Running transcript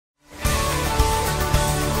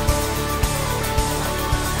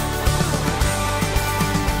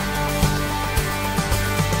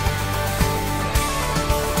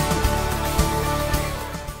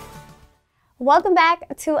Welcome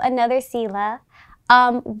back to another Selah.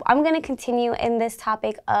 I'm going to continue in this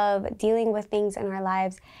topic of dealing with things in our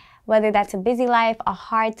lives, whether that's a busy life, a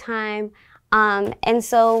hard time. And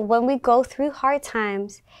so when we go through hard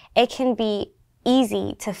times, it can be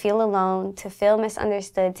easy to feel alone, to feel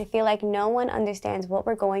misunderstood, to feel like no one understands what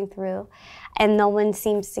we're going through and no one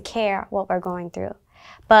seems to care what we're going through.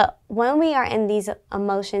 But when we are in these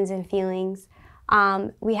emotions and feelings,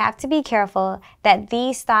 we have to be careful that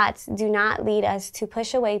these thoughts do not lead us to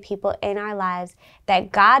push away people in our lives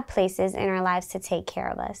that God places in our lives to take care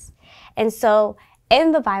of us. And so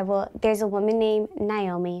in the Bible, there's a woman named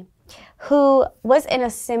Naomi who was in a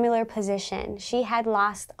similar position. She had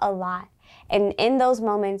lost a lot. And in those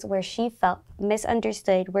moments where she felt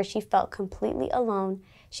misunderstood, where she felt completely alone,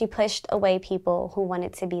 she pushed away people who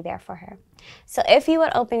wanted to be there for her. So if you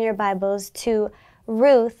would open your Bibles to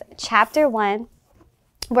Ruth chapter 1,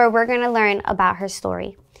 where we're going to learn about her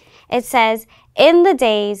story. It says, "In the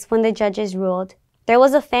days when the judges ruled, there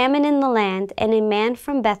was a famine in the land, and a man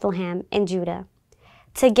from Bethlehem in Judah,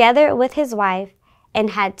 together with his wife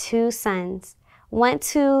and had 2 sons, went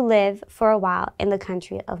to live for a while in the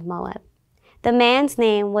country of Moab. The man's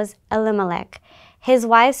name was Elimelech. His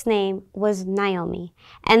wife's name was Naomi,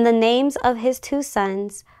 and the names of his 2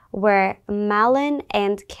 sons were Mahlon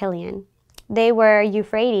and Chilion. They were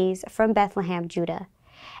Euphrates from Bethlehem, Judah.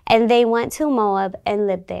 And they went to Moab and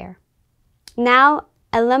lived there. Now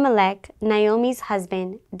Elimelech, Naomi's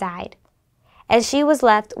husband, died, and she was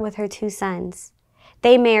left with her 2 sons.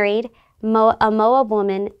 They married a Moab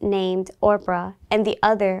woman named Orpah and the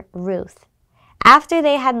other Ruth. After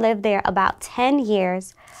they had lived there about 10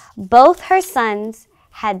 years, both her sons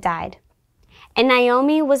had died. And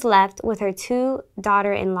Naomi was left with her 2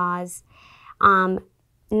 daughter-in-laws,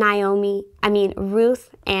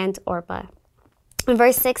 Ruth and Orpah. In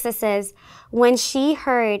verse 6 it says, "When she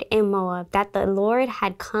heard in Moab that the Lord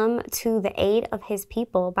had come to the aid of his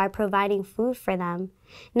people by providing food for them,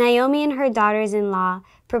 Naomi and her daughters-in-law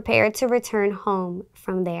prepared to return home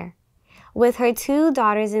from there. With her 2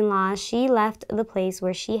 daughters-in-law, she left the place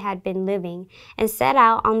where she had been living and set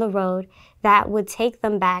out on the road that would take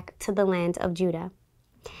them back to the land of Judah.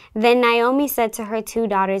 Then Naomi said to her 2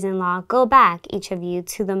 daughters-in-law, 'Go back, each of you,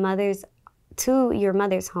 to your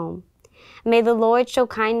mother's home. May the Lord show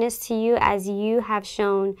kindness to you as you have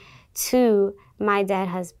shown to my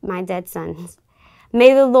dead sons.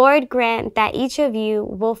 May the Lord grant that each of you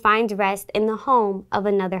will find rest in the home of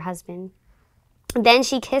another husband.' Then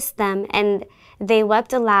she kissed them, and they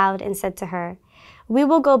wept aloud and said to her, 'We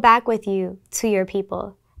will go back with you to your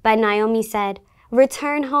people.' But Naomi said,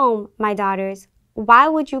 'Return home, my daughters. Why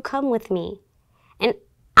would you come with me? And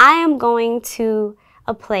I am going to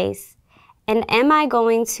a place, and am I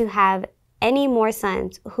going to have any more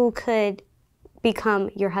sons who could become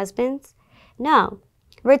your husbands? No.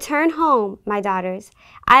 Return home, my daughters.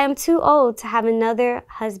 I am too old to have another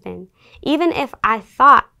husband. Even if I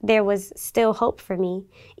thought there was still hope for me,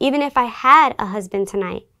 even if I had a husband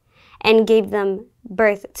tonight and gave them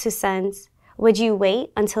birth to sons, would you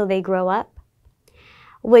wait until they grow up?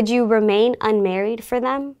 Would you remain unmarried for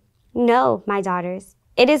them? No, my daughters.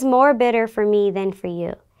 It is more bitter for me than for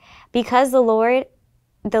you, because the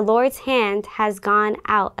Lord's hand has gone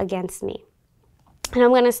out against me.'" And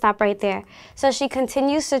I'm going to stop right there. So she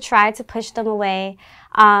continues to try to push them away,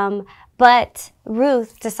 but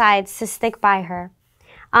Ruth decides to stick by her.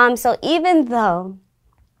 So even though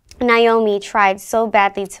Naomi tried so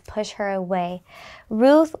badly to push her away,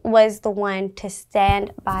 Ruth was the one to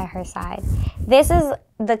stand by her side. This is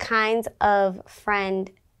the kind of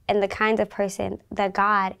friend and the kind of person that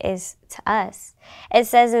God is to us. It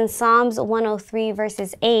says in Psalms 103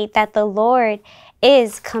 verses 8 that the Lord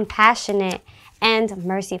is compassionate and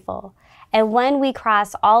merciful. And when we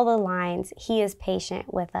cross all the lines, he is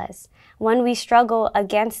patient with us. When we struggle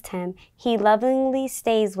against him, he lovingly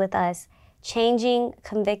stays with us, changing,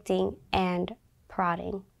 convicting, and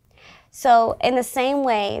prodding. So in the same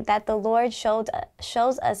way that the Lord shows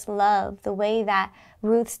us love, the way that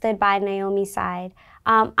Ruth stood by Naomi's side,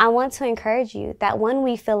 I want to encourage you that when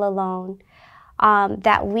we feel alone,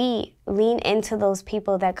 that we lean into those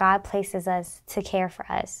people that God places us to care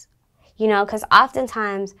for us. You know, because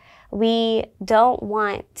oftentimes we don't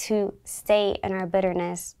want to stay in our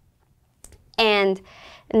bitterness. And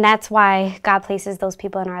that's why God places those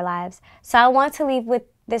people in our lives. So I want to leave with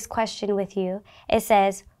this question with you. It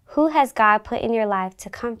says, who has God put in your life to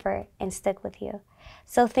comfort and stick with you?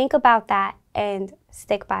 So think about that and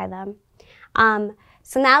stick by them.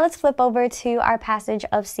 So now let's flip over to our passage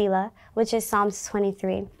of Selah, which is Psalms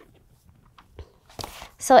 23.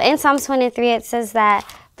 So in Psalms 23, it says that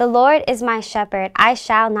the Lord is my shepherd, I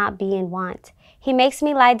shall not be in want. He makes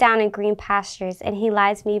me lie down in green pastures, and he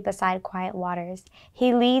lies me beside quiet waters.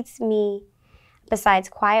 He leads me beside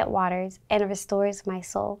quiet waters and restores my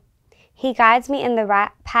soul. He guides me in the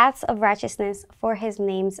paths of righteousness for his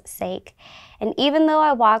name's sake. And even though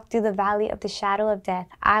I walk through the valley of the shadow of death,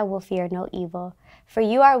 I will fear no evil. For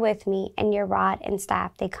you are with me, and your rod and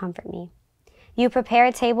staff, they comfort me. You prepare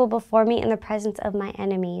a table before me in the presence of my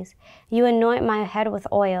enemies. You anoint my head with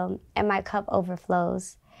oil, and my cup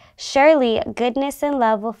overflows. Surely goodness and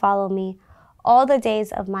love will follow me all the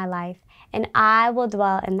days of my life, and I will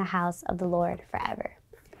dwell in the house of the Lord forever.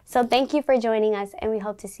 So thank you for joining us, and we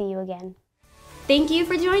hope to see you again. Thank you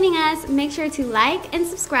for joining us. Make sure to like and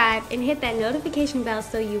subscribe and hit that notification bell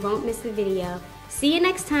so you won't miss the video. See you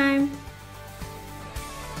next time.